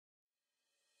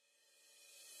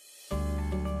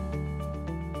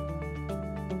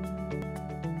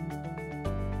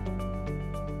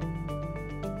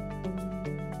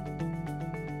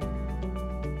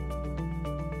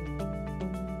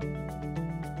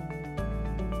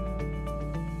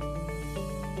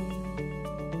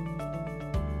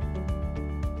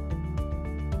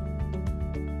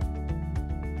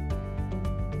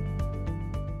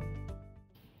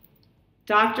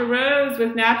Dr. Rose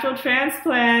with Natural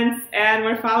Transplants, and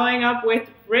we're following up with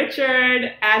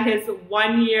Richard at his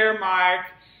 1-year mark.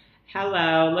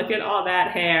 Hello, look at all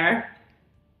that hair.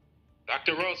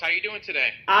 Dr. Rose, how you doing today?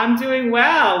 I'm doing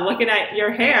well. Looking at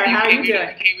your hair, how are you doing?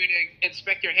 You came here to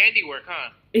inspect your handiwork,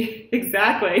 huh?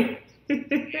 Exactly.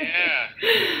 Yeah.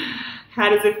 How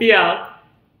does it feel?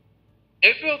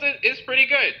 It's pretty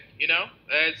good, you know.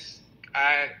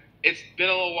 It's been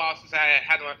a little while since I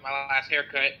had my last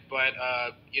haircut, but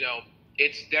you know,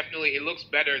 it looks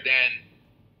better than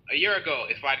a year ago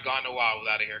if I'd gone a while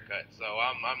without a haircut. So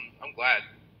I'm glad.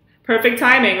 Perfect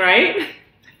timing, right?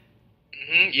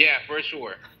 Yeah, for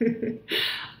sure.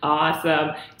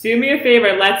 Awesome. Do me a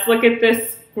favor. Let's look at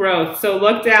this growth. So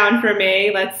look down for me.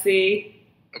 Let's see.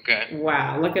 Okay.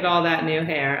 Wow, look at all that new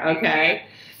hair. Okay.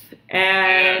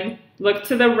 And look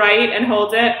to the right and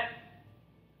hold it.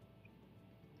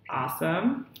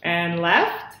 Awesome. And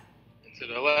left. To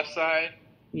the left side.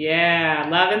 Yeah,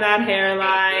 loving that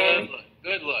hairline.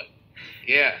 Good look.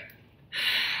 Yeah.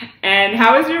 And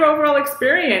how was your overall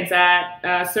experience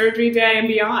at surgery day and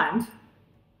beyond?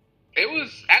 It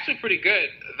was actually pretty good.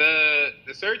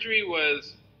 The surgery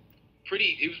was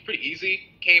pretty easy.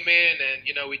 Came in and,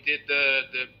 you know, we did the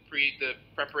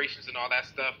preparations and all that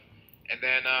stuff. And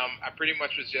then I pretty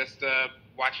much was just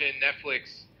watching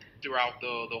Netflix throughout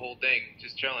the whole thing,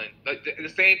 just chilling. The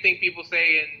same thing people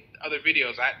say in other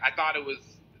videos. I thought it was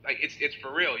like it's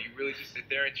for real. You really just sit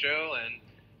there and chill and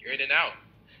you're in and out.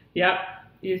 Yep.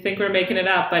 You think we're making it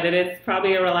up, but it is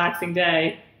probably a relaxing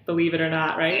day, believe it or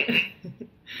not, right?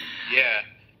 Yeah.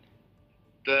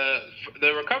 The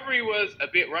recovery was a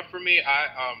bit rough for me.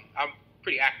 I'm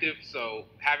pretty active, so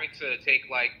having to take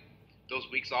like those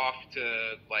weeks off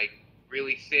to like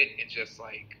really sit and just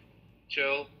like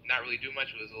chill, not really do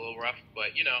much was a little rough.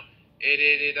 But you know,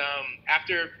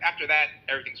 after that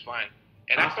everything's fine.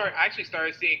 And I actually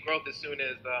started seeing growth as soon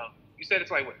as you said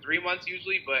it's like what 3 months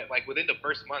usually, but like within the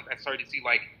first month I started to see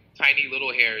like tiny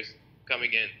little hairs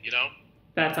coming in, you know?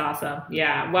 That's awesome.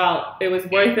 Yeah. Well, it was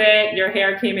worth it. Your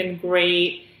hair came in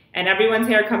great, and everyone's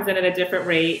hair comes in at a different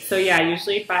rate. So yeah,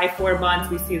 usually 5-4 months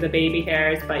we see the baby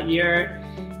hairs, but you're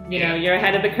you're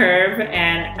ahead of the curve,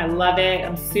 and I love it.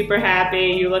 I'm super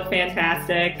happy. You look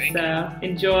fantastic.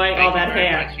 Enjoy all that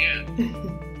hair. Much, yeah.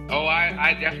 Oh,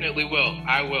 I definitely will.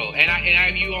 I will. And I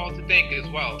have you all to thank as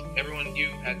well. Everyone,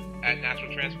 you at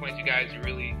Natural Transplants, you guys, you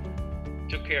really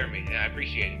took care of me, and I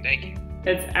appreciate it. Thank you.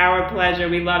 It's our pleasure.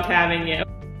 We loved having you.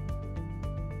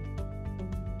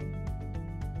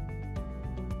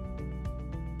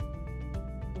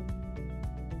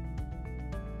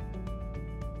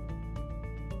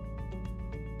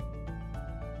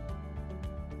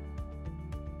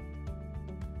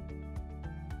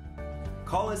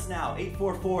 Call us now,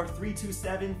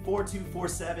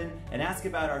 844-327-4247, and ask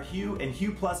about our Hue and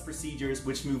Hue Plus procedures,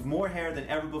 which move more hair than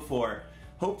ever before.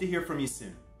 Hope to hear from you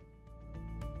soon.